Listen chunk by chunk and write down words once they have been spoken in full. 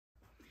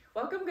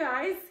Welcome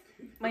guys,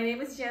 my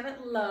name is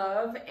Janet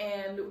Love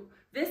and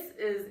this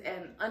is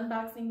an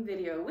unboxing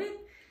video with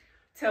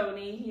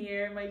Tony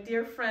here, my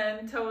dear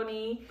friend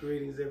Tony.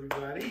 Greetings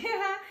everybody.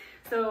 Yeah.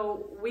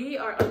 So we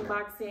are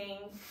unboxing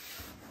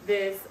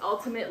this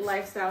ultimate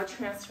lifestyle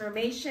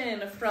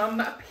transformation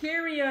from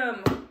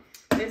Pirium.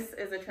 This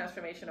is a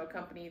transformational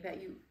company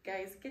that you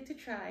guys get to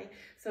try.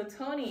 So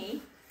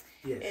Tony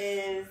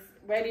is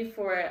ready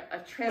for a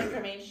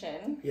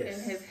transformation in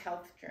his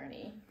health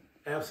journey.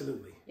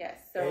 Absolutely. Yes.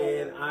 So,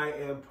 and I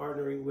am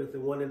partnering with the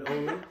one and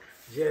only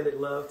Janet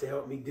Love to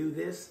help me do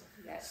this.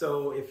 Yes.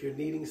 So if you're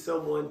needing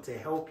someone to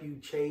help you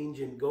change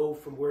and go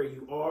from where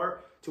you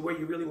are to where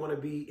you really want to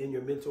be in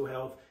your mental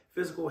health,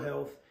 physical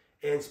health,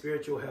 and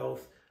spiritual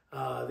health,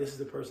 this is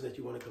the person that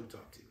you want to come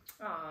talk to.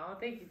 Oh,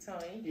 thank you,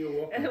 Tony. You're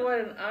welcome. And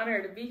what an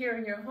honor to be here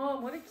in your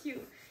home. What a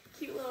cute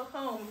little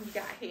home you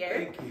got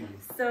here. Thank you.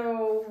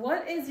 So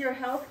what is your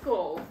health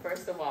goal,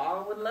 first of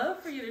all? I would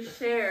love for you to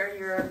share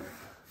your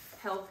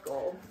health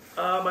goal.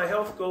 My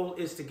health goal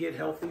is to get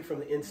healthy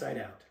from the inside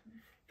out.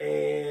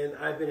 And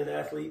I've been an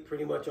athlete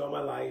pretty much all my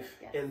life.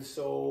 Yes. And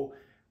so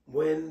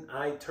when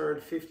I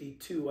turned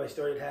 52, I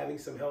started having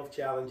some health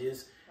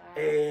challenges.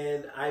 Wow.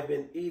 And I've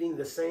been eating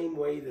the same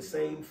way, the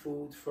same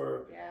foods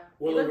for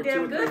well over 2 or 3.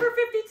 You look damn good for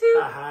 52.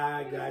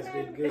 Aha, guys,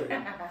 been good.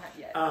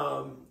 Yes.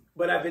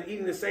 But I've been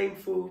eating the same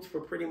foods for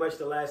pretty much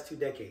the last 2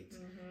 decades.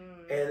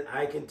 And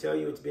I can tell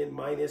you it's been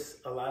minus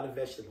a lot of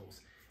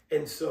vegetables.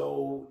 And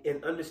so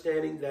in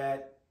understanding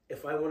that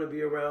if I want to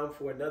be around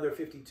for another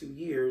 52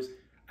 years,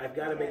 I've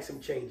got to make some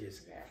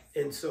changes. Yes.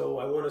 And so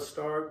I want to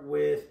start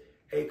with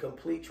a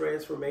complete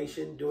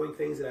transformation, doing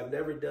things that I've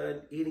never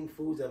done, eating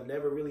foods I've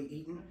never really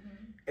eaten.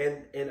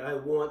 And I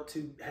want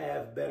to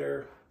have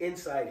better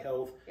inside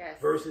health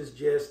versus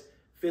just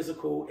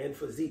physical and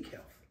physique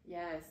health.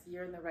 Yes,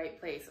 you're in the right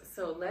place.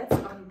 So let's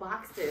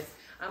unbox this.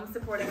 I'm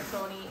supporting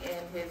Tony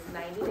in his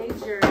 90-day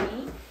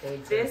journey.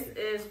 Fantastic. This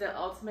is the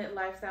ultimate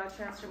lifestyle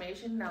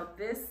transformation. Now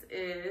this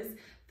is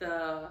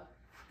the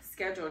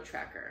schedule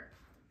tracker.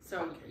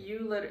 So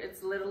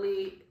it's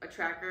literally a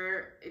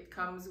tracker. It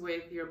comes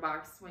with your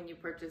box when you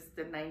purchase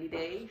the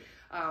 90-day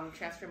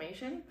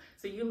transformation.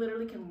 So you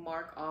literally can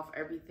mark off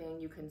everything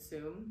you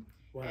consume.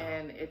 Wow.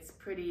 And it's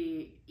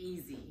pretty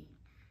easy.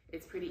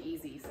 It's pretty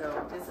easy.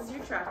 So this is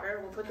your tracker.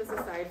 We'll put this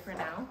aside for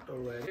now. All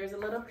right. There's a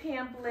little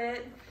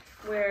pamphlet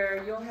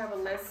where you'll have a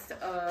list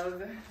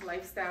of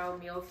lifestyle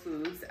meal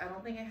foods. I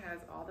don't think it has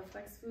all the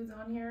flex foods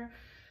on here,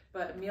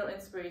 but meal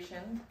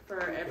inspiration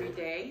for every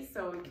day.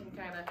 So we can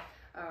kind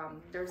of,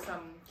 there's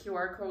some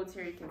QR codes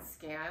here you can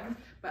scan,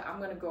 but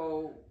I'm gonna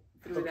go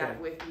through that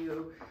with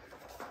you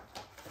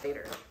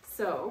later.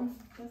 So,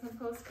 here's some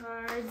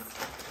postcards.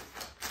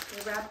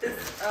 We'll wrap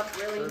this up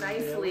really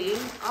nicely.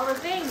 All the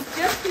things,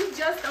 you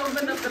just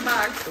opened up the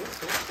box.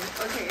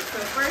 Okay, so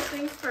first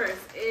things first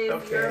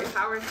is your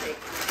power shake.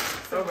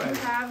 So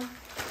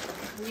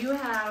you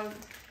have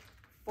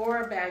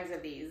 4 bags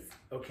of these.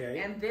 Okay.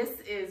 And this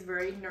is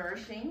very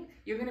nourishing.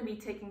 You're gonna be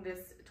taking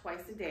this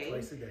twice a day.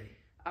 Twice a day.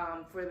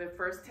 For the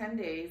first 10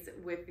 days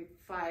with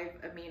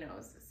 5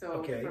 aminos.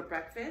 So for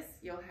breakfast,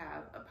 you'll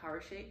have a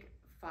power shake,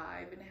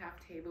 5.5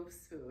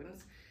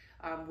 tablespoons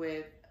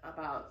with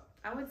about,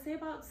 I would say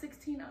about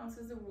 16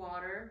 ounces of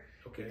water.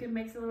 You can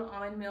mix a little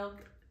almond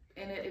milk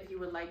in it if you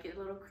would like it a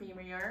little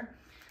creamier,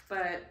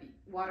 but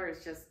water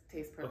is just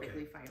tastes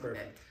perfectly fine with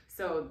it.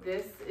 So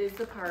this is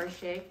the power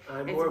shake.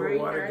 I'm more of a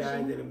water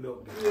guy than a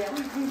milk guy. Yeah.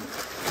 So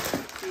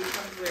it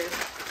comes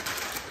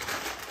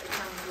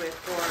with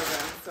 4 of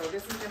them. So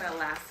this is gonna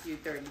last you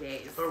 30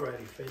 days.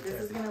 Alrighty, fantastic.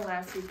 This is gonna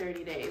last you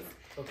 30 days.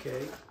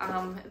 Okay.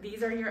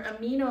 These are your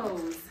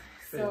aminos.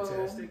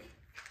 Fantastic. So,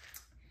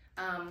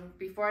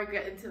 before I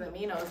get into the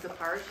aminos, the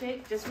power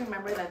shake, just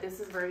remember that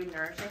this is very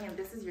nourishing and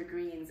this is your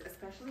greens,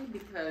 especially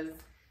because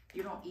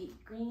you don't eat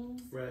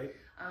greens. Right.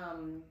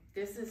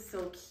 This is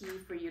so key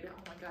for you to,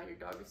 oh my God, your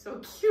dog is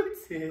so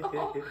cute.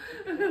 Oh.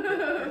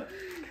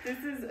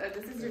 This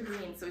is your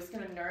greens. So it's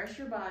gonna nourish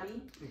your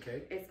body.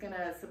 Okay. It's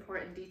gonna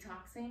support in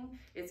detoxing.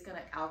 It's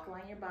gonna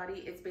alkaline your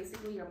body. It's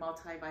basically your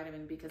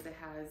multivitamin because it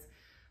has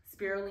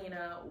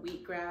spirulina,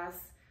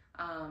 wheatgrass,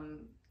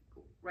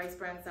 rice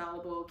bran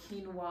salvo,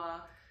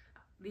 quinoa.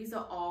 These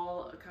are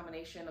all a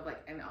combination of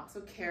and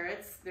also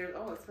carrots. There's,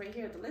 it's right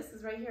here. The list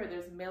is right here.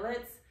 There's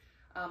millets,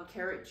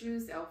 carrot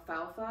juice,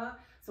 alfalfa.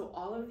 So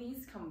all of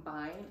these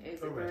combined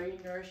is a very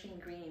nourishing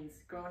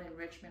greens grown in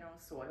rich mineral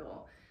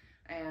soil.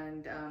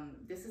 And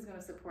this is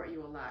gonna support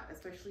you a lot,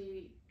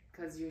 especially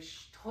because you're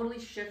totally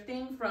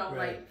shifting from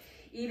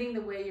eating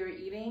the way you're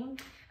eating.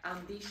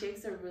 These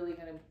shakes are really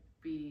gonna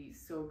be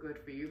so good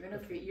for you.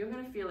 You're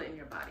gonna feel it in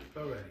your body.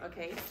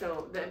 Okay,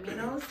 so the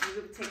aminos,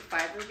 you take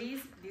 5 of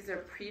these. These are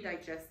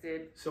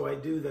pre-digested. So I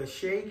do the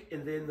shake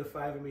and then the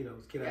 5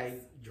 aminos. Can I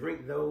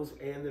drink those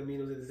and the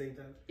aminos at the same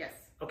time?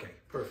 Yes. Okay,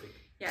 perfect.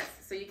 Yes,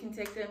 so you can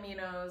take the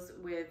aminos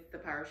with the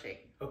power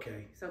shake.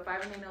 Okay. So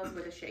 5 aminos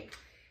with a shake.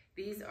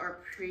 These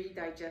are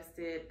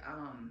pre-digested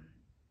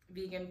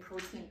vegan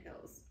protein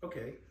pills.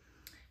 Okay.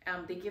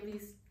 They give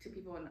these to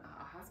people in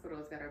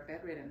hospitals that are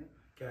bedridden.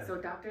 So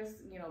doctors,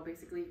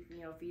 basically,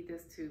 feed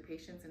this to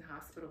patients in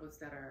hospitals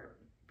that are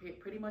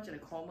pretty much in a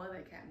coma,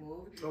 that can't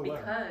move,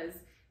 because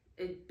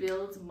it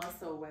builds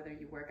muscle whether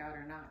you work out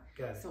or not.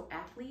 So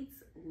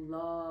athletes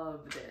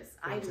love this.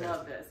 Fantastic. I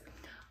love this.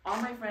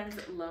 All my friends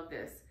love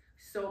this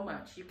so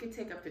much. You could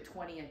take up to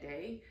 20 a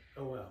day.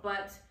 Oh, wow.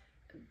 But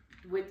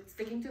with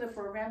sticking to the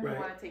program, you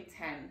want to take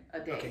 10 a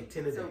day. Okay,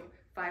 10 a day. So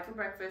 5 for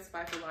breakfast,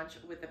 5 for lunch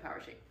with the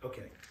Power Shake.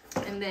 Okay.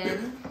 And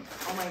then,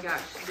 oh my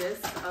gosh, this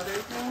other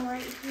thing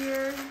right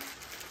here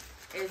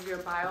is your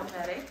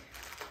Biomedic.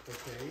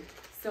 Okay.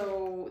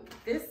 So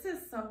this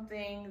is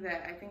something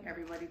that I think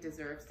everybody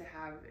deserves to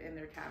have in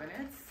their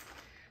cabinets.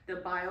 The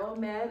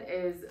Biomed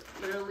is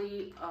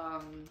literally,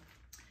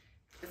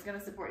 it's going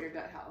to support your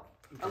gut health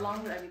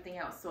along with everything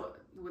else. So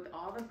with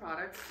all the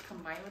products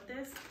combined with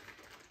this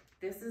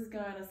is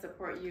going to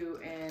support you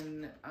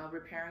in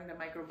repairing the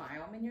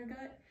microbiome in your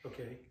gut.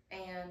 Okay.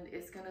 And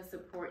it's going to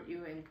support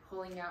you in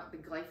pulling out the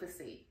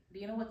glyphosate. Do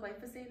you know what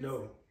glyphosate is?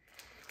 No.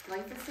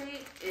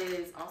 Glyphosate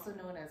is also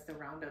known as the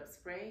Roundup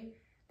spray.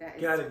 That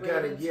is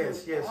got it.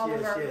 Yes. All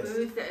of our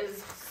foods. That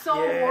is so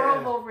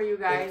horrible for you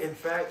guys. In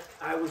fact,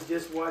 I was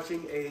just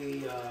watching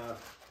a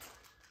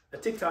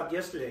TikTok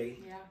yesterday,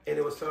 and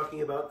it was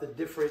talking about the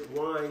different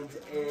wines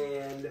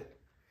and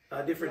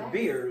different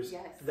beers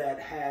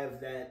that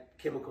have that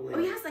chemical in it. Oh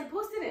yes, I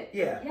posted it.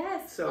 Yeah.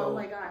 Yes. So, oh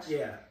my gosh.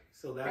 Yeah.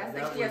 So that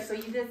was, yeah. So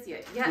you did see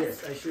it. Yes.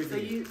 Yes, I sure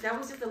did. So that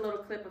was just a little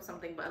clip of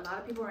something, but a lot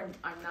of people are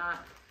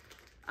not.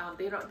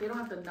 They don't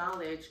have the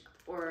knowledge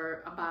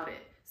or about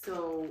it.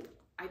 So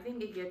I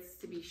think it gets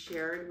to be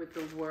shared with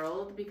the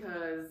world,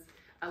 because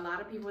a lot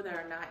of people that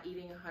are not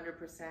eating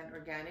 100%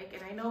 organic,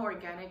 and I know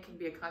organic can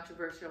be a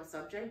controversial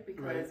subject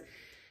because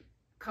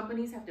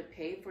companies have to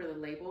pay for the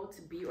label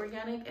to be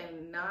organic,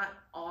 and not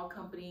all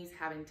companies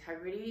have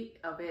integrity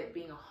of it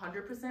being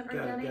 100%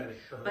 organic,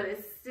 but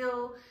it's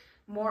still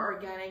more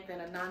organic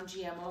than a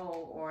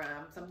non-GMO or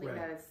something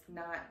that is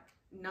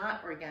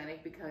not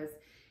organic, because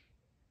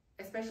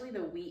especially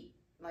the wheat,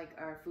 like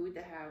our food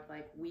that have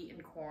like wheat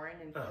and corn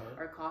and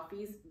our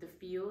coffees, the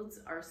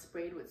fields are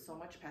sprayed with so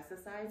much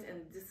pesticides,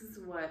 and this is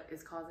what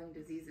is causing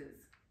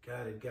diseases.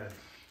 Got it.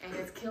 And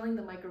it's killing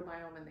the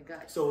microbiome in the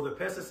gut. So the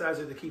pesticides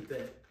are to keep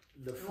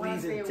the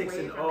fleas and ticks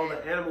and all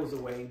the animals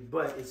away,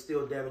 but it's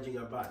still damaging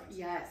our bodies.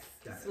 Yes,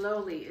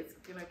 slowly. It's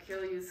gonna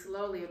kill you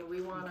slowly, and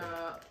we want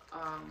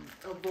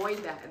to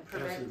avoid that and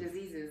prevent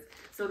diseases.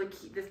 So the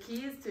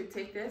key is to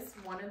take this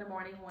 1 in the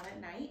morning, 1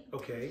 at night.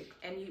 Okay.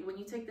 And when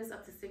you take this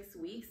up to 6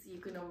 weeks, you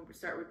can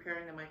start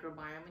repairing the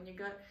microbiome in your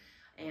gut,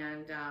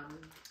 and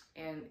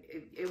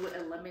it will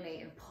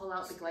eliminate and pull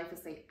out the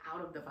glyphosate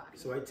out of the body.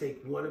 So I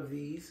take one of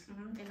these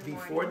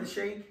before the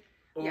shake.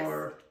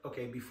 Or,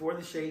 before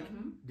the shake,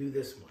 do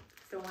this one.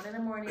 So 1 in the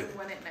morning,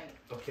 1 at night.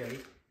 Okay.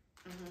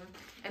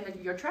 And then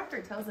your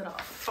tracker tells it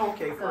all.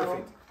 Okay,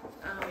 perfect.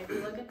 If you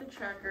look at the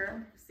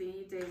tracker,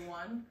 see day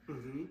 1,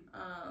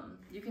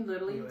 you can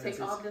literally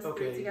take all this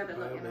food together.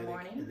 Look, in the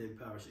morning. And then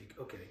Power Shake.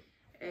 Okay.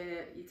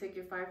 You take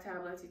your 5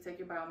 tablets, you take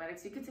your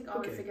Biomedics. You can take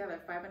all this together.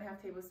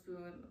 5.5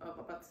 tablespoons of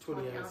about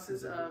 20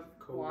 ounces of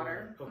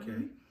water.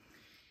 Okay.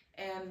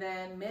 And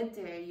then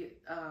midday,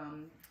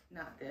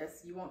 not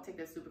this. You won't take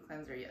the super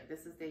cleanser yet.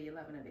 This is day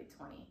 11 and day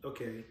 20.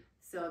 Okay.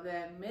 So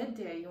then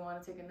midday, you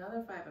want to take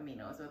another 5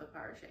 aminos or the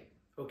Power Shake.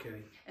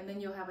 Okay. And then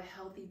you'll have a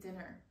healthy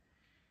dinner.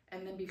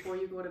 And then before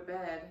you go to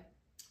bed,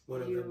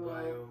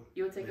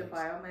 you'll take a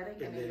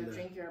Biomedic, and then you'll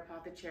drink your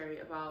Apothecary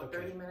about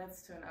 30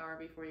 minutes to an hour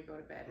before you go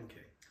to bed.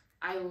 Okay.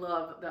 I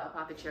love the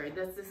Apothecary.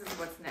 This is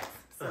what's next.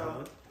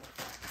 So,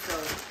 so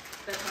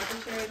the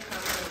Apothecary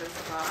comes in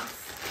this box,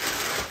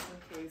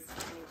 in case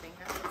anything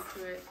happens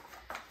to it.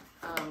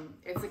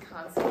 It's a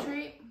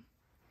concentrate.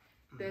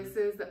 This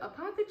is the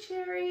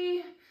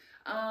Apothecary.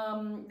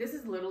 This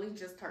is literally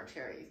just tart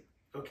cherries.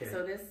 Okay.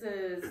 So this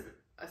is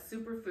a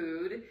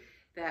superfood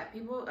that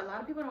a lot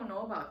of people don't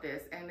know about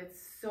this, and it's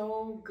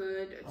so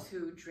good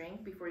to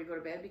drink before you go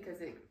to bed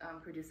because it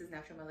produces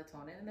natural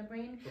melatonin in the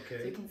brain. Okay.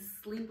 So you can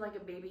sleep like a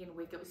baby and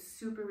wake up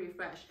super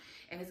refreshed.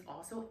 And it's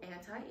also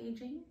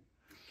anti-aging.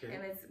 Okay.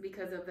 And it's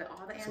because of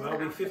all the antioxidants. So I'll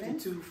be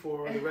 52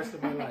 for the rest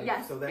of my life.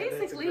 Yes, so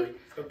basically.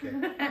 That's a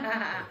great,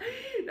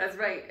 that's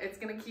right. It's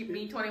going to keep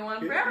me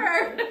 21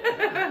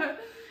 forever.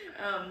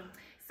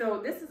 So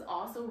this is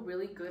also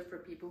really good for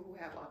people who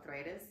have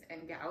arthritis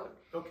and gout.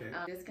 Okay.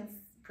 This can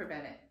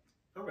prevent it.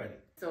 Alrighty.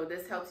 So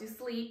this helps you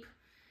sleep.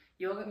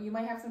 You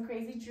might have some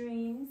crazy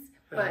dreams,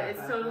 but it's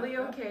totally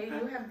okay.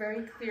 You have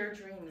very clear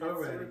dreams.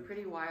 It's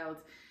pretty wild.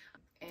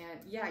 And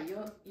yeah,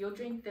 you'll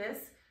drink this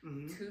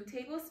 2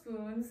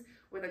 tablespoons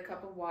with a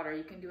cup of water.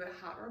 You can do it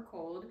hot or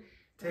cold.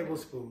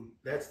 Tablespoon.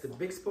 That's the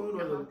big spoon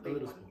or the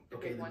little spoon?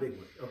 Okay, the big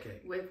one.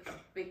 Okay. With a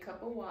big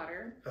cup of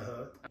water.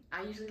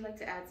 I usually like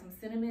to add some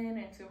cinnamon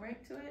and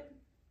turmeric to it.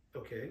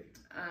 Okay.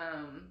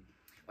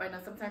 Well, now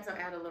sometimes I'll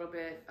add a little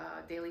bit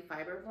Daily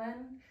Fiber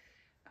Blend.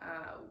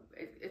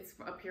 It's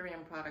a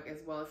Purium product as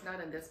well. It's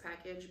not in this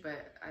package,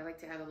 but I like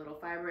to add a little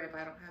fiber if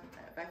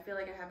I feel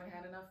like I haven't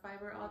had enough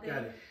fiber all day.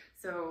 Got it.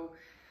 So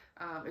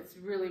it's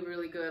really,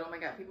 really good. Oh my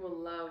God, people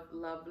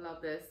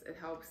love this. It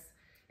helps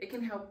it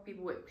can help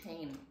people with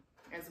pain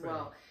as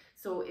well.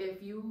 So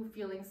if you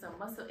feeling some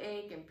muscle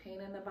ache and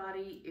pain in the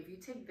body, if you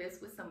take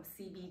this with some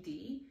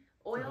CBD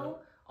oil,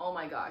 oh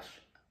my gosh.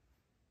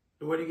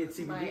 Where do you get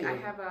CBD oil? I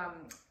have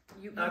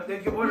you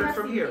ordered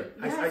from here.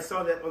 Yes. I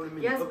saw that on the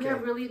menu. Yes, we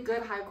have really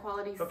good high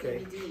quality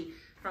CBD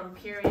from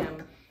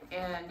Purium,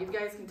 and you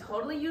guys can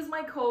totally use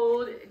my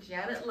code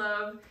Janet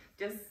Love.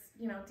 Just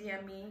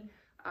DM me,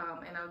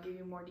 and I'll give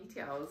you more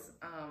details.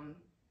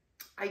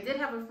 I did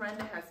have a friend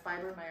that has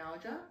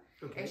fibromyalgia.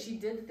 And she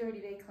did the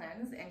 30-day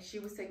cleanse, and she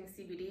was taking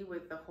CBD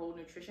with the whole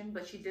nutrition,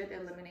 but she did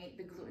eliminate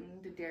the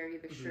gluten, the dairy,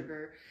 the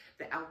sugar,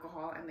 the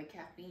alcohol, and the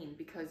caffeine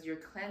because you're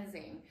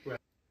cleansing. Right.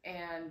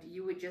 And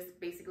you would just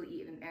basically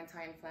eat an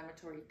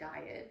anti-inflammatory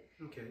diet,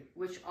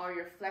 which are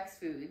your flex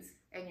foods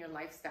and your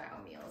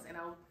lifestyle meals. And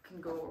I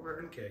can go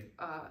over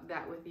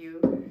that with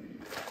you.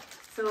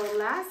 So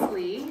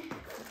lastly,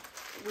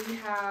 we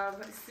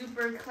have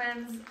Super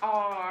Cleanse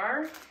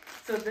R.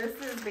 So this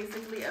is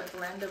basically a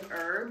blend of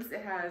herbs.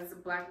 It has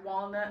black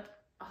walnut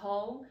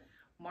hull,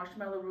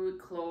 marshmallow root,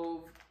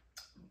 clove,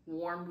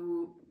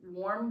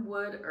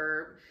 wormwood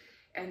herb,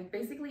 and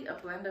basically a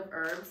blend of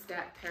herbs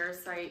that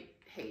parasite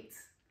hates.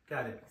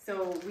 Got it.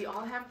 So we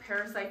all have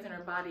parasites in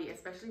our body,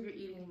 especially if you're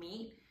eating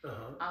meat.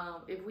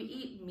 If we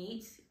eat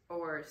meat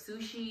or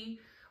sushi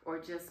or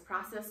just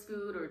processed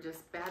food or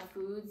just bad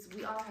foods,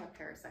 we all have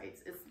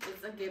parasites.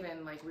 It's a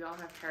given, like we all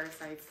have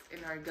parasites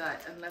in our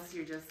gut, unless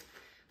you're just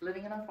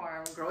living on a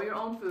farm, grow your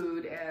own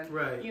food, and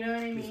you know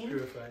what I mean?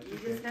 You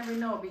just never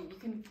know, but you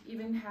can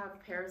even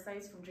have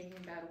parasites from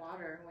drinking bad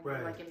water when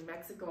you're like in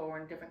Mexico or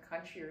in a different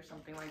country or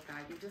something like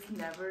that. You just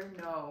never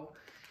know,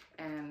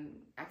 and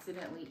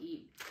accidentally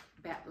eat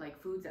bad,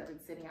 like foods that have been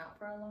sitting out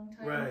for a long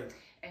time.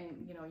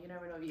 And you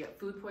never know if you get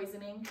food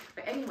poisoning.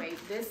 But anyway,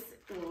 this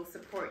will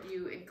support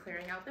you in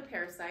clearing out the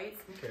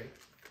parasites.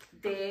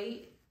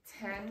 Day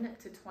 10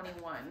 to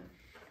 21.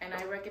 And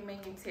I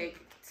recommend you take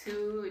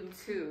 2 and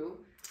 2.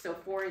 So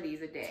 4 of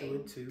these a day. 2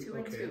 and 2. 2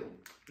 and 2.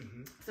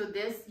 So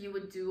this you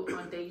would do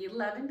on day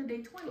 11 to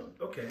day 20.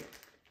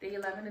 Day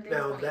 11 to day 20.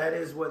 Now that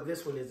is what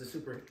this one is, the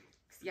super.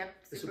 Yep,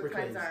 the super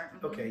cleanse are.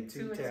 2 and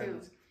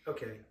 2.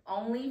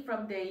 Only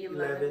from day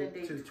 11 to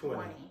day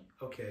 20.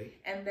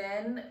 And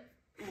then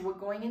we're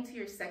going into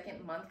your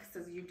second month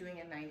because you're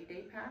doing a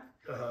 90-day path.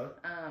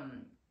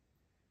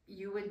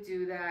 You would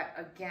do that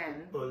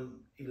again. On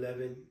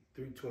 11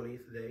 through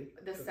 20th day?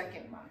 The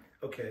second month.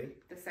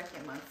 The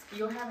second month.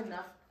 You'll have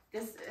enough.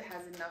 This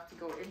has enough to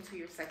go into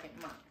your second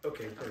month.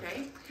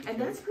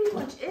 And that's pretty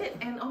much it.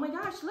 And oh my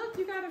gosh, look,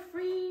 you got a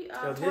free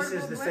now this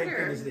is the same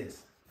thing as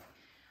this.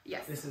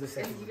 Yes. This is the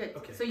second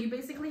one. So you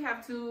basically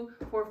have 2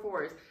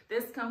 4-4s.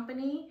 This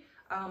company,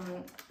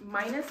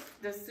 minus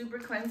the super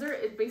cleanser,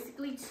 is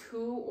basically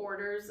 2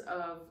 orders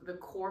of the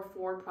core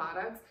 4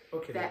 products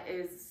that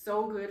is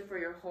so good for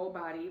your whole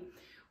body.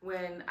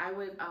 When I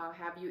would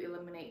have you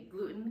eliminate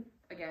gluten,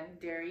 again,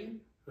 dairy,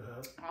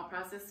 all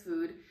processed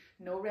food,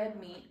 no red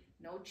meat,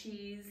 no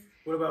cheese.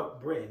 What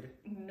about bread?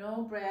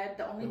 No bread.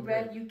 The only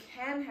bread you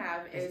can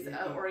have is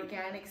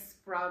organic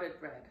sprouted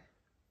bread.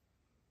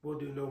 We'll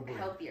do no bread.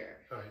 Healthier.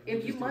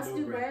 If you must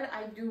do bread,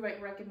 I do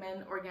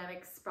recommend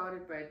organic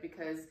sprouted bread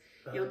because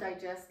you'll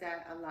digest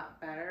that a lot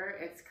better.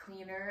 It's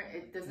cleaner.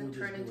 It doesn't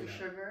turn into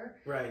sugar.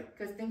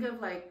 Because think of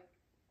like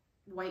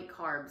white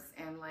carbs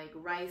and like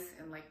rice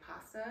and like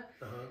pasta.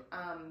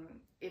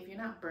 If you're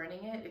not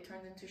burning it, it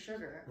turns into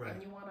sugar,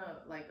 and you want to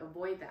like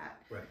avoid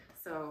that.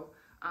 So,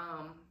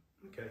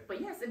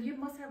 but yes, if you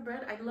must have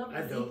bread, I love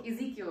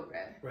Ezekiel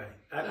bread.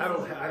 I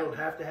don't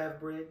have to have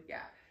bread.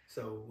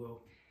 So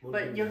we'll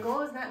but your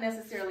goal is not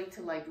necessarily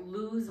to like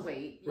lose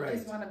weight. You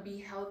just want to be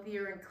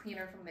healthier and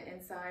cleaner from the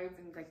insides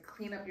and like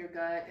clean up your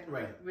gut and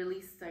like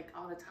release like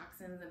all the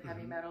toxins and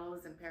heavy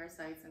metals and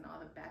parasites and all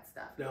the bad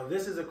stuff. Now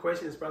this is a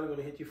question that's probably going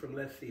to hit you from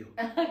left field.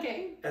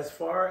 As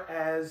far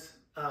as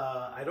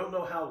I don't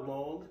know how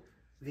long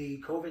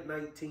the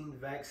COVID-19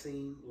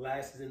 vaccine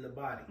lasts in the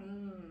body,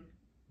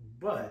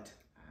 but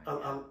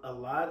a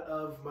lot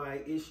of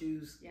my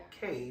issues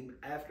came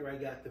after I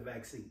got the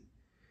vaccine.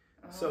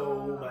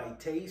 So my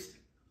taste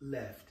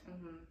left,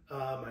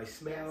 my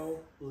smell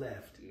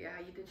left. Yeah,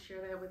 you did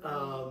share that with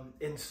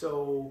me. And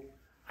so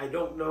I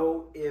don't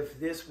know if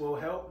this will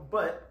help,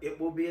 but it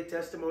will be a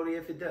testimony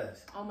if it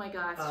does. Oh my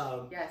gosh,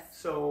 yes.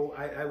 So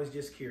I was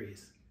just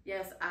curious.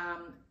 Yes,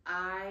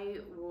 I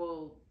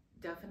will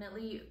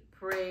definitely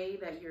pray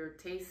that your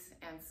taste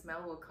and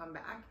smell will come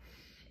back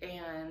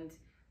and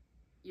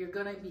you're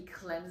gonna be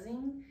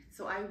cleansing.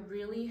 So I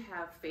really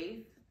have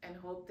faith and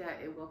hope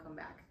that it will come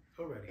back.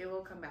 It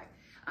will come back.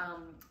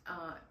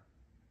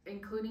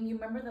 Including, you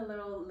remember the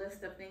little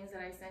list of things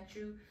that I sent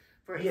you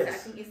for I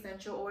think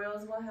essential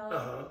oils will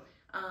help.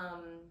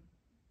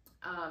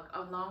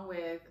 Along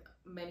with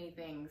many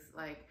things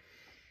like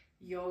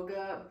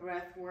yoga,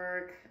 breath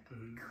work,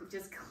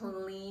 just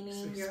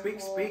cleaning your whole...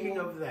 Speaking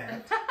of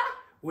that,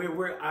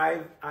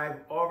 I've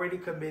already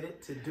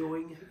committed to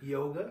doing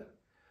yoga.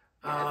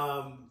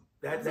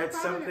 That's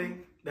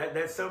something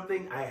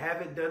I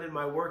haven't done in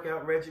my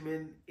workout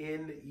regimen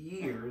in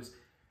years.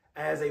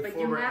 as a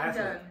former athlete. But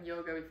you have done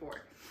yoga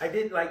before. I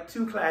did like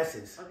 2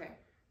 classes. Okay.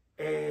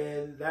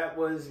 And that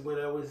was when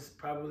I was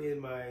probably in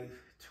my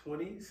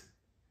 20s.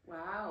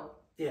 Wow.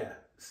 Yeah.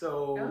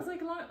 So that was like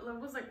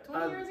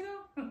 20 years ago?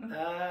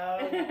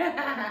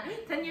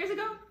 10 years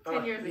ago?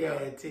 10 years ago.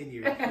 Yeah, 10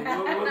 years.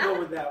 We'll go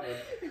with that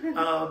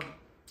one.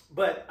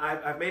 But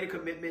I've made a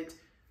commitment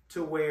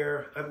to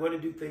where I'm going to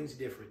do things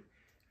different.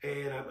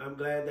 And I'm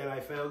glad that I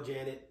found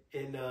Janet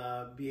and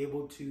be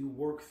able to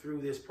work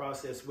through this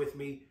process with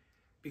me,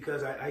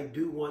 because I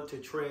do want to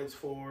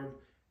transform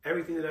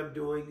everything that I'm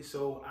doing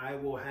so I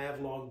will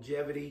have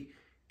longevity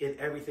in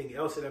everything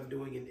else that I'm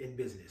doing in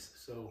business.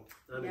 So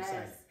I'm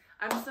excited.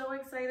 I'm so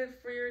excited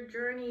for your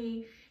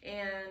journey,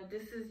 and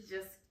this is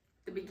just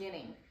the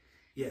beginning.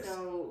 Yes.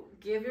 So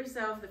give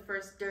yourself the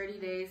first 30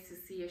 days to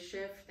see a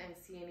shift and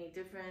see any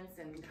difference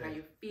and how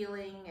you're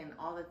feeling and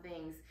all the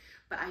things.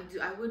 But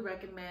I would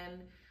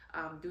recommend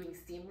doing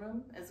steam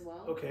room as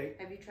well. Okay.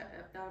 Have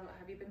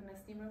you been in a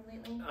steam room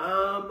lately?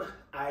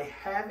 I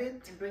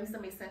haven't. And bring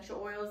some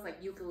essential oils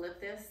like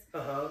eucalyptus.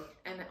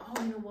 And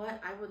you know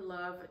what? I would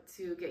love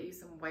to get you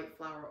some white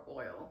flower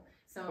oil.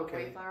 So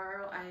white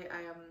flower oil,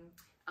 I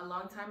a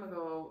long time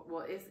ago,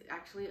 well, it's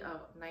actually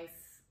a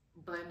nice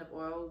blend of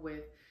oil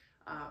with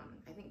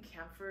I think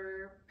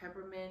camphor,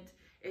 peppermint.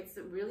 It's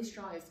really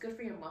strong. It's good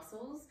for your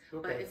muscles,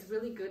 but it's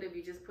really good if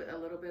you just put a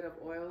little bit of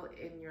oil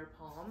in your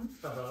palm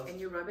and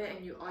you rub it,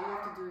 and all you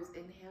have to do is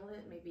inhale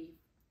it maybe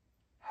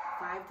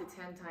 5 to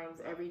 10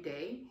 times every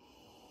day.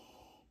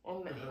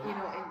 And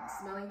and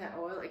smelling that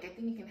oil, like I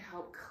think it can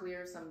help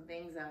clear some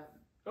things up.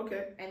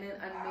 Okay. And then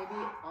maybe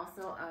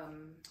also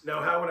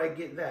now, how would I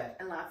get that?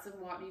 Lots of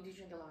water. You do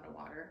drink a lot of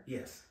water.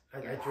 Yes, I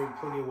drink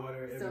plenty of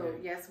water every day. So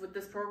yes, with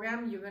this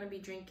program, you're going to be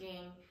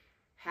drinking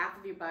half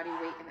of your body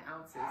weight in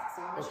ounces.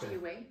 So how much do you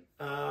weigh?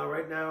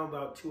 Right now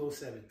about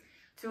 207.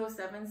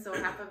 207. So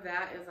half of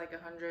that is like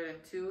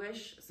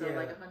 102-ish. So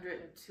like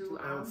 102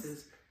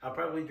 ounces. I'll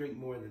probably drink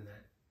more than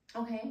that.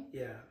 Okay.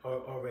 Yeah,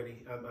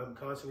 already. I'm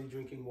constantly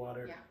drinking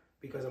water. Yeah.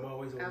 Because I'm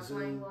always on Zoom.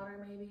 Alkaline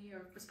water maybe,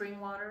 or spring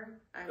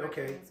water. I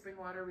recommend spring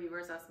water,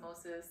 reverse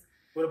osmosis.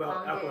 What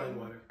about alkaline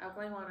water?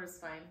 Alkaline water is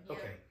fine. Yeah.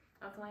 Okay.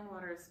 Alkaline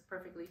water is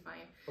perfectly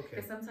fine. Okay.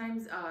 Because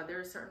sometimes there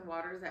are certain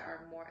waters that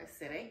are more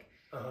acidic,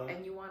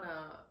 and you want to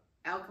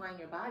alkaline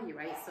your body,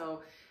 right?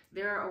 So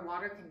there are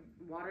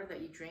water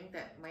that you drink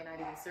that might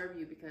not even serve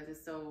you because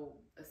it's so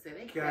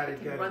acidic.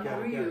 It can run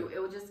through you.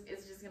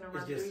 It's just gonna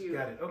run through you.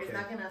 Okay. It's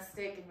not gonna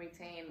stick and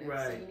retain.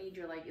 Right. So you need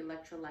your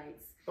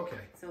electrolytes. Okay.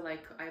 So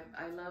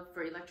I love,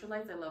 for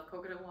electrolytes, I love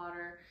coconut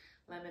water,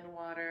 lemon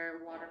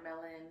water,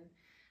 watermelon,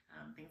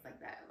 things like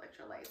that.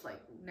 Electrolytes,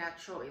 like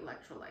natural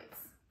electrolytes.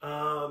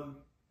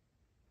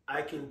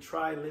 I can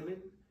try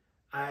lemon.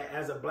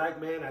 As a black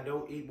man, I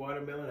don't eat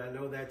watermelon. I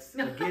know that's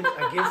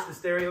against the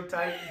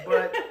stereotype,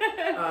 but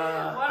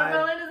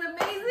watermelon is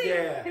amazing.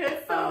 Yeah,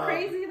 it's so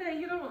crazy that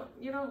you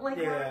don't like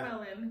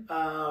watermelon.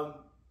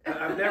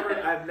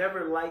 I've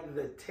never liked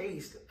the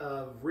taste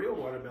of real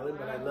watermelon,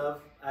 but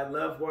I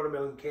love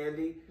watermelon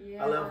candy.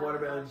 Yeah, I love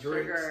watermelon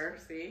drinks. Sugar,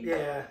 see?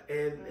 Yeah,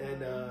 and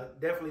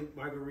definitely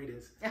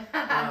margaritas.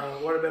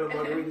 Watermelon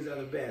margaritas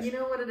are the best. You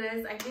know what it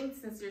is? I think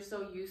since you're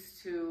so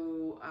used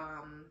to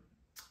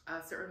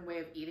a certain way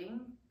of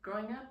eating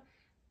growing up,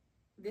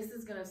 this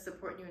is going to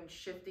support you in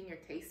shifting your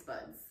taste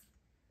buds.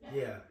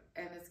 Yeah.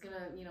 And it's going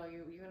to, you're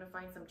going to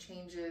find some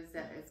changes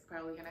that is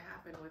probably going to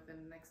happen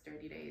within the next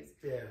 30 days.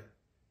 Yeah.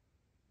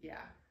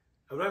 Yeah.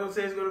 I'm not going to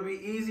say it's going to be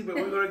easy, but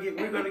we're going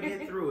to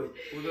get through it.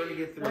 We're going to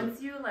get through it.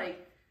 Once you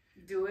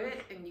do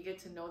it and you get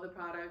to know the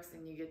products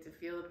and you get to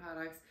feel the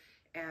products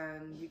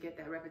and you get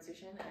that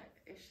repetition,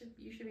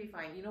 you should be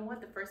fine. You know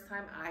what? The first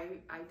time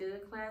I did a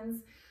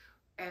cleanse,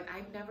 and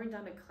I've never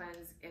done a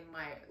cleanse in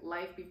my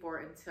life before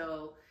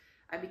until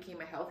I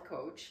became a health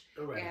coach.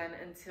 Right. And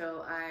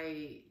until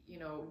I,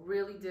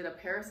 really did a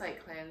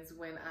parasite cleanse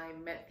when I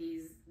met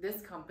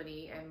this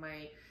company, and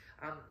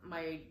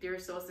my dear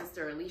soul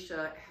sister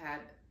Alicia had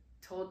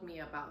told me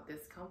about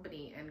this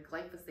company and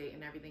glyphosate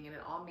and everything, and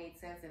it all made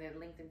sense, and it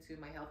linked into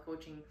my health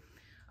coaching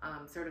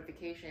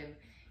certification.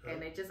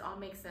 And it just all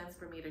makes sense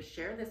for me to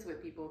share this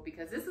with people,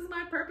 because this is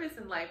my purpose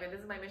in life and this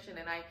is my mission,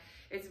 and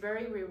it's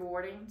very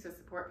rewarding to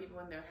support people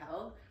in their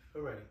health.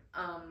 Alrighty.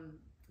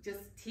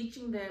 Just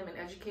teaching them and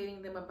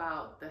educating them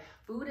about the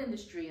food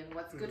industry and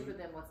what's good for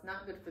them, what's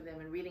not good for them,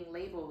 and reading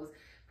labels,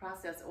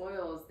 processed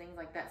oils, things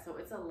like that. So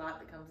it's a lot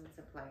that comes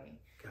into play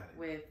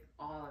with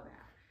all of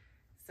that.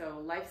 So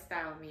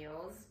lifestyle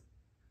meals.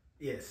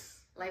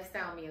 Yes.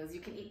 Lifestyle meals. You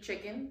can eat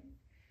chicken.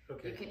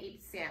 Okay. You can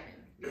eat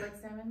salmon. You like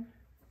salmon?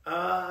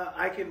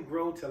 I can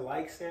grow to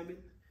like salmon.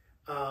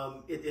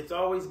 It's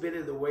always been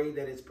in the way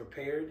that it's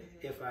prepared,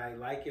 if I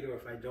like it or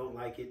if I don't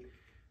like it.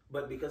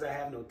 But because I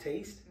have no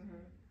taste,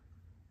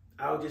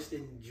 I'll just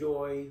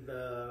enjoy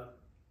the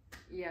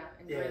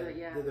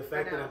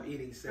fact that I'm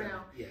eating salmon.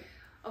 Yeah.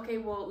 Okay,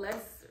 well,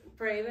 let's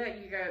pray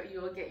that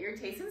you'll get your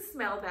taste and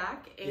smell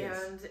back,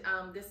 and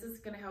this is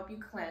going to help you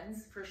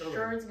cleanse. For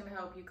sure, it's going to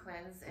help you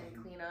cleanse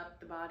and clean up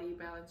the body,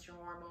 balance your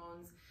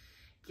hormones,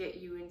 get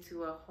you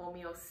into a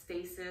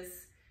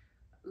homeostasis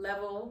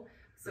level.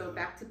 So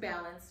back to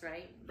balance,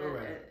 right?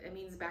 It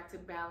means back to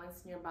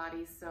balance in your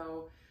body.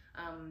 So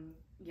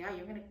yeah,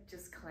 you're gonna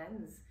just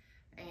cleanse.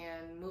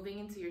 And moving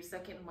into your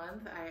second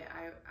month,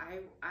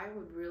 I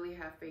would really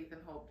have faith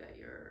and hope that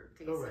your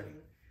taste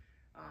and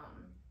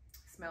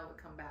smell would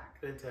come back.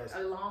 Fantastic.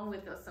 Along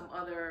with some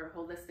other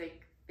holistic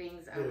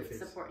things I would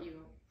support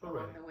you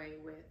along the way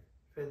with.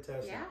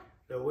 Fantastic. Yeah.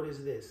 Now, what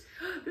is this?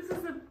 This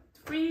is a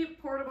free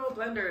portable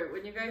blender.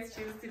 When you guys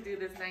choose to do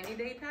this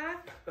 90-day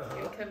path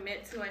and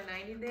commit to a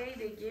 90-day,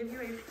 they give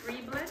you a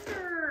free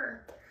blender.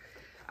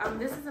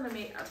 This is a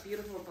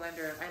beautiful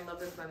blender. I love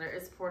this blender.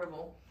 It's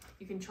portable.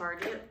 You can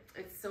charge it.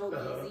 It's so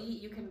easy.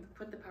 You can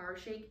put the Power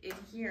Shake in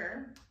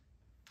here,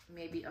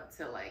 maybe up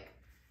to like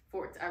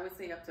 14. I would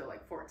say up to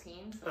like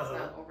 14, so it's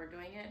not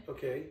overdoing it.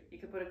 Okay. You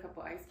can put a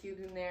couple ice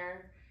cubes in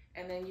there,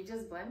 and then you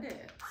just blend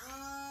it.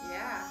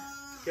 Yeah.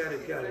 Got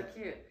it.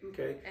 So cute.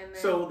 Okay. And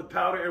then so the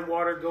powder and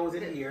water goes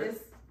in here.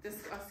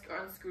 This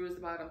unscrews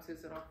the bottom too,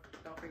 so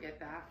don't forget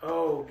that.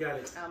 Oh, got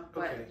it.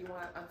 But you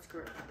want to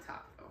unscrew it from the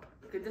top though,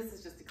 because this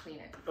is just to clean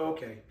it.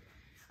 Okay.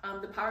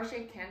 The Power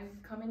Shake can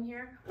come in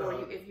here,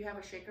 or if you have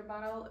a shaker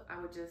bottle,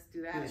 I would just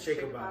do that. The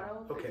shaker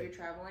bottle. If you're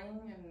traveling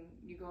and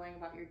you're going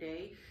about your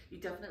day, you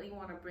definitely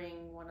want to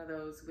bring one of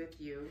those with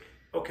you.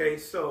 Okay,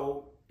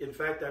 so in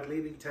fact, I'm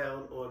leaving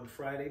town on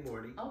Friday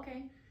morning.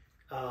 Okay.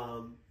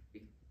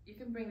 You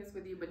can bring this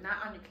with you, but not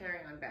on your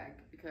carry-on bag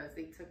because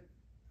they took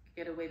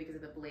it away because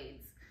of the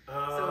blades.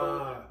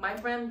 So my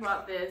friend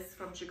brought this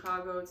from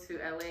Chicago to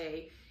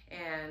LA.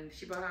 And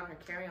she brought on her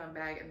carry-on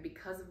bag, and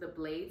because of the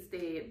blades,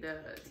 the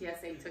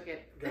TSA took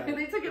it.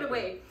 They took it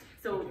away.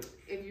 So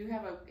if you're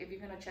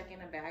gonna check in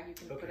a bag, you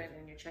can put it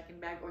in your check-in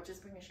bag, or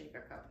just bring a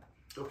shaker cup.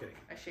 Okay.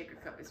 A shaker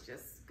cup is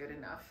just good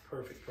enough.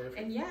 Perfect.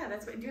 And yeah,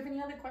 that's what. Do you have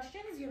any other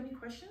questions? Do you have any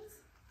questions?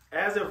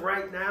 As of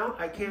right now,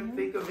 I can't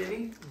think of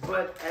any.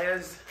 But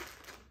as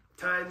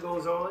time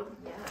goes on,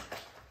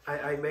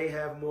 I may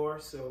have more.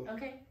 So.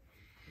 Okay.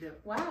 Yeah.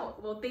 Wow.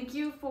 Well, thank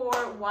you for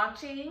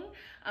watching.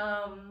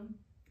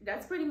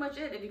 That's pretty much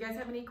it. If you guys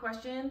have any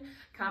question,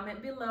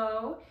 comment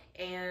below,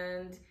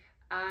 and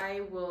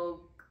I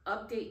will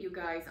update you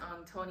guys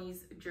on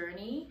Toney's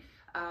journey.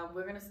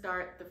 We're gonna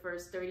start the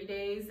first 30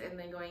 days, and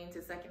then going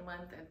into second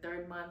month and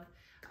third month,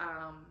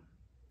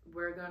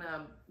 we're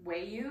gonna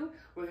weigh you,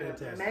 we're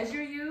gonna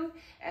measure you,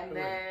 and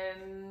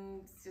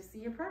then just see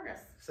your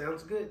progress.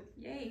 Sounds good.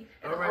 Yay.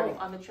 And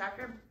on the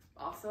tracker,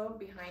 also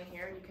behind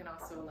here, you can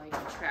also like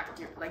track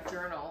your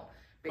journal,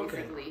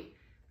 basically.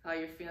 How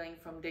you're feeling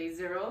from day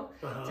 0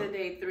 to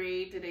day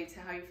 3 to day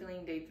 10, how you're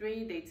feeling day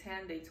 3, day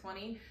 10, day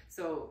 20.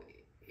 So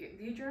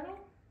do you journal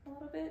a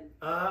little bit?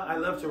 I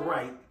love to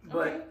write,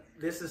 but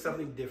this is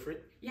something different.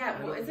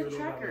 Yeah, well, it's a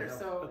tracker,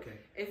 so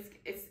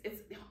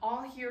it's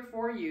all here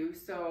for you.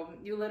 So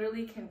you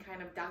literally can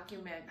kind of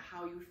document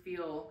how you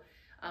feel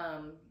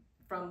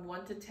from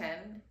 1 to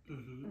 10,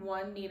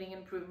 1 needing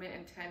improvement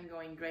and 10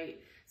 going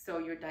great. So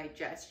your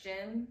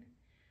digestion.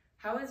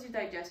 How is your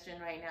digestion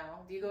right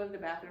now? Do you go to the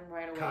bathroom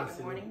right away in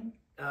the morning?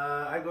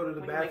 I go to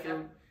the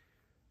bathroom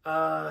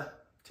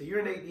to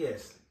urinate,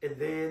 yes. And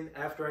then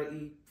after I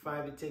eat,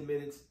 5 to 10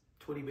 minutes,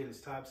 20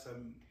 minutes tops,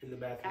 I'm in the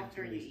bathroom.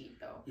 After you eat,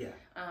 though. Yeah.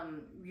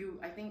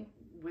 I think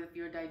with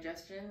your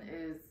digestion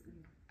is,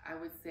 I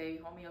would say,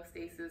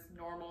 homeostasis,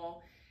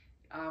 normal.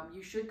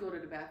 You should go to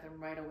the bathroom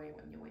right away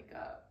when you wake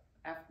up.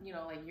 After,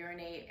 like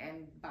urinate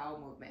and bowel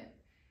movement.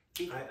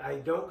 I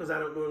don't, because I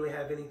don't normally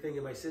have anything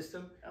in my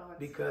system.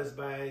 Because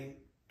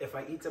if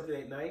I eat something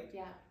at night,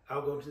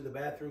 I'll go to the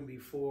bathroom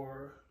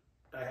before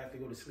I have to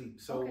go to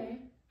sleep. So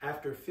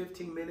after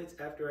 15 minutes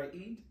after I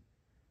eat,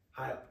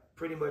 I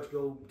pretty much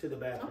go to the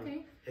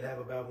bathroom and have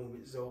a bowel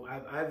movement. So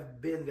I've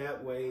been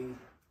that way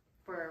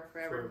for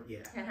forever.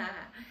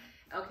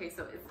 Okay,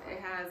 so it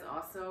has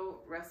also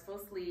restful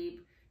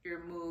sleep,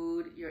 your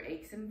mood, your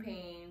aches and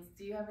pains.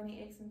 Do you have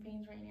any aches and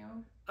pains right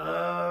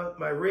now?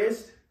 My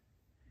wrist.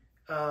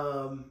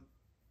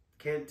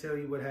 Can't tell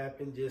you what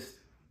happened, just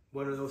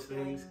one of those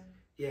things.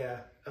 Yeah,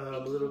 a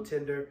little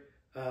tender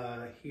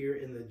here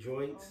in the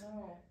joints.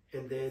 Oh, no.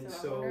 And then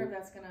I wonder if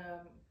that's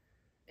gonna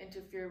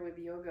interfere with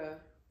yoga.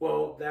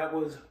 Well, that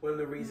was one of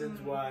the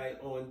reasons why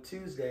on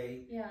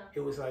Tuesday it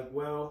was like,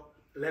 well,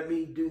 let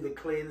me do the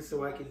cleanse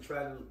so I can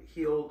try to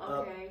heal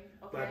up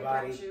my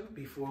body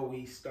before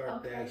we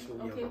start the actual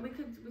yoga. Okay, we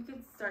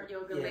could start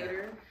yoga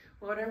later.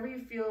 Whatever you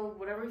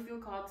feel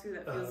called to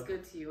that feels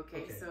good to you.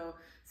 Okay, so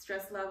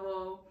stress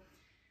level,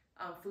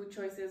 food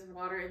choices,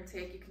 water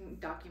intake, you can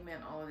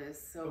document all of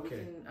this. So we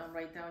can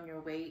write down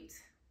your weight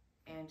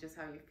and just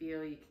how you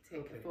feel. You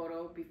can take a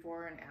photo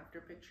before and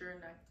after picture,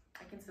 and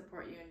I can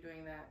support you in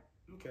doing that.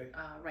 Okay.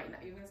 Right now,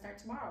 you're gonna start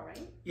tomorrow,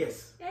 right?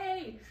 Yes.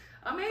 Yay!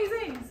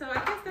 Amazing. So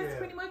I guess that's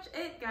pretty much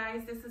it,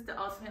 guys. This is the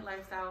ultimate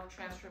lifestyle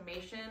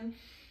transformation,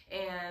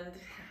 and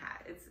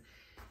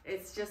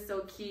it's just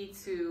so key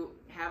to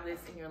have this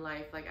in your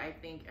life. Like, I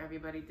think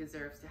everybody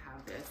deserves to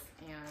have this,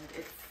 and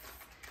it's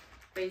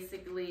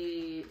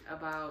basically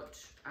about,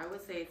 I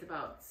would say it's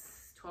about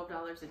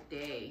 $12 a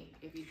day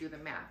if you do the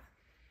math,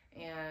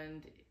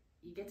 and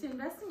you get to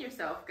invest in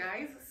yourself,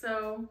 guys.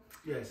 So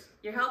yes,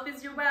 your health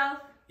is your wealth.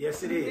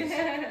 Yes, it is.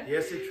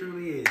 Yes, it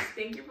truly is.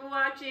 Thank you for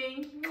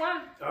watching.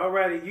 Mwah. All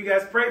righty. You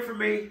guys pray for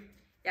me.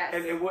 Yes.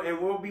 And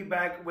we'll be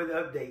back with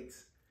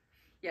updates.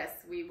 Yes,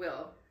 we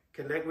will.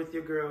 Connect with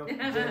your girl,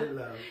 Janet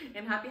Love.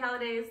 And happy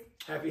holidays.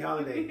 Happy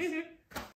holidays.